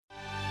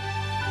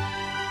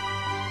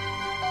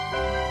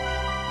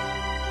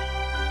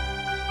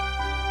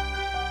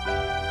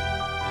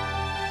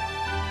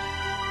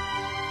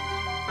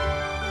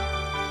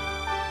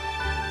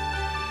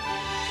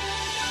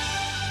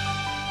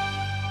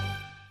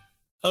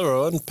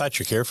Hello, everyone.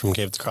 Patrick here from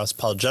Cave of the Cross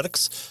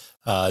Apologetics.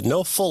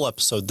 No full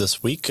episode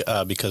this week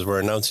because we're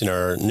announcing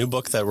our new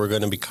book that we're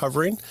going to be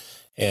covering,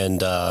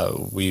 and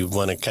we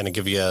want to kind of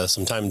give you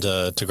some time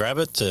to grab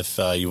it if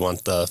you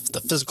want the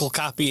physical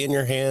copy in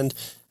your hand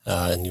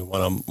and you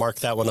want to mark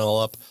that one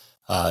all up.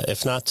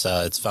 If not,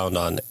 it's found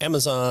on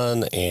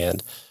Amazon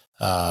and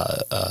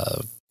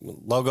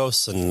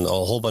Logos and a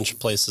whole bunch of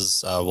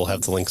places. We'll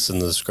have the links in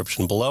the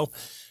description below.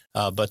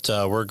 But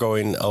we're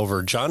going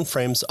over John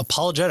Frame's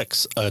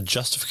Apologetics, a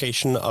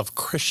Justification of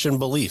Christian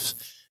Belief.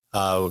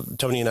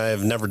 Tony and I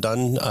have never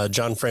done a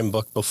John Frame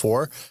book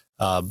before,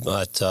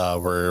 but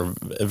we're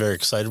very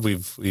excited.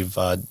 We've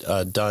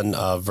done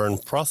Vern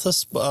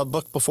Prothus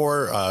book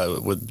before,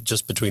 with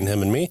just between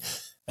him and me,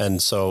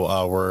 and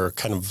so we're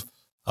kind of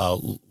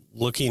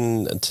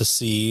looking to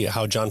see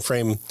how John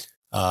Frame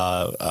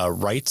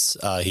writes.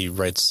 He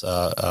writes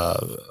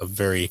a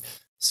very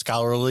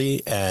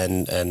scholarly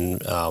and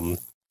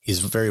he's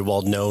very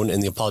well known in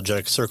the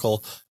apologetic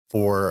circle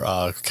for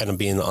kind of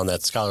being on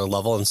that scholar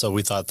level. And so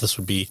we thought this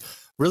would be a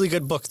really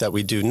good book that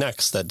we do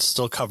next that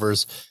still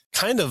covers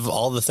kind of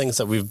all the things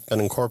that we've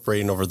been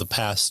incorporating over the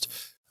past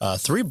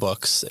 3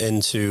 books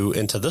into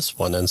this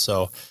one. And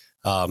so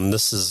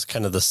this is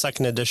kind of the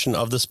second edition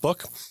of this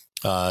book.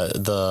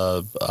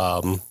 The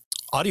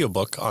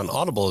audiobook on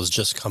Audible has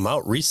just come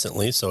out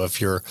recently. So if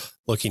you're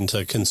looking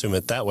to consume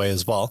it that way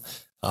as well.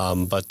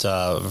 But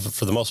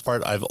for the most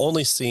part, I've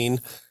only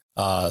seen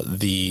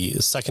the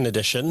second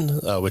edition,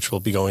 which we'll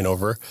be going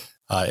over.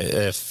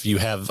 If you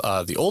have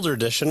the older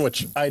edition,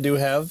 which I do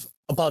have,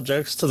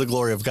 Apologetics to the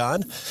Glory of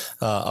God,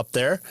 up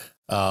there,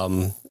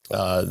 then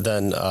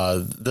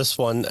this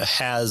one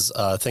has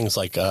things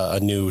like a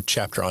new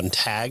chapter on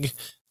tag,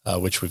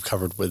 which we've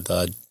covered with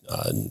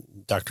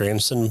Dr.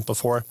 Anderson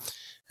before.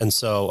 And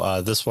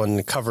so this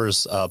one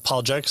covers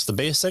apologetics, the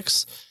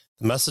basics,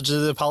 the message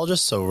of the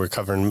apologist. So we're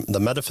covering the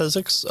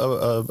metaphysics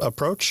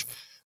approach,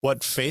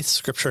 what faith,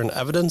 scripture, and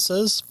evidence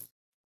is.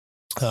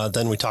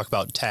 Then we talk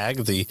about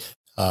tag, the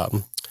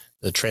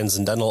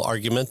transcendental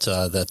argument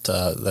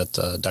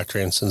that Dr.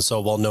 Anderson is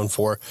so well known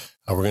for.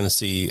 We're going to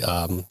see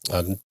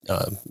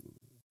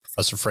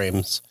Professor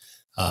Frame's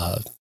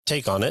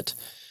take on it.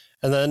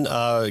 And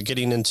then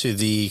getting into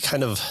the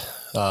kind of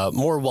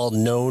more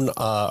well-known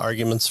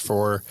arguments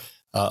for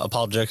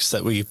apologetics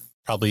that we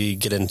probably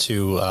get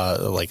into,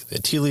 like the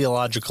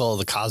teleological,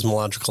 the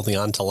cosmological, the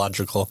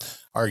ontological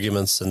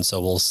arguments. And so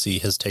we'll see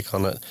his take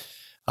on it.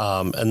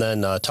 And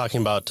then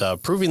talking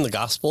about proving the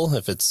gospel,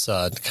 if it's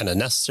kind of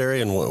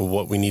necessary and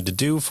what we need to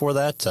do for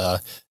that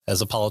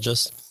as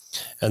apologists.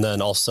 And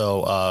then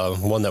also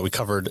one that we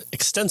covered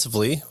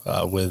extensively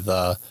with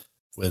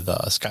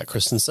Scott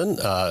Christensen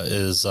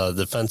is the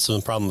defense of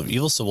the problem of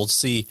evil. So we'll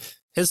see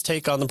his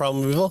take on the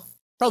problem of evil.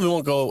 Probably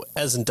won't go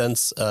as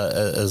intense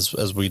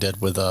as we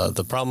did with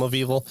the problem of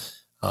evil,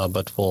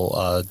 but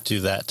we'll do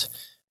that.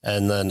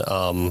 And then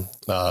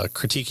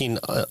critiquing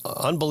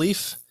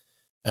unbelief,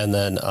 and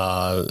then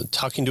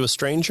talking to a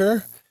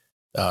stranger.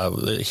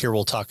 Here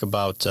we'll talk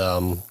about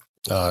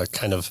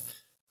kind of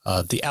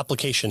the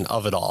application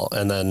of it all.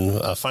 And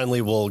then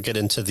finally, we'll get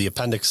into the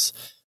appendix.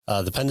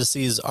 The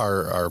appendices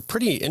are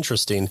pretty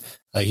interesting.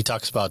 He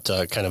talks about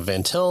kind of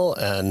Van Til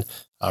and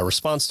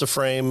response to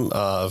Frame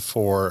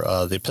for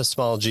the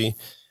epistemology,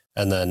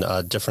 and then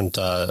different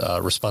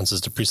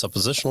responses to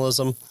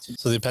presuppositionalism.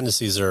 So the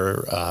appendices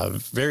are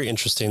very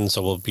interesting,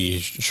 so we'll be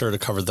sure to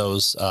cover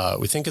those.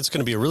 We think it's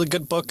going to be a really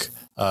good book.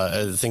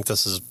 I think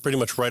this is pretty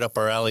much right up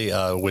our alley,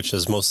 which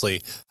is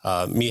mostly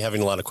me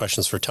having a lot of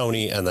questions for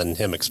Tony, and then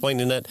him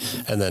explaining it,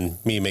 and then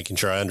me making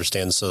sure I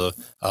understand, so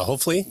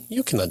hopefully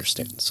you can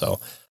understand.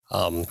 So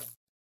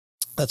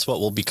that's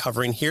what we'll be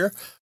covering here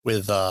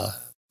with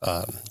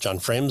John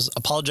Frame's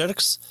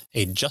Apologetics,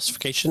 a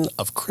Justification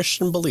of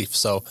Christian Belief.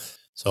 So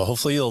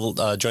hopefully you'll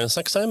join us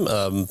next time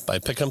by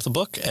picking up the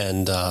book,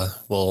 and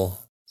we'll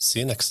see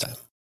you next time.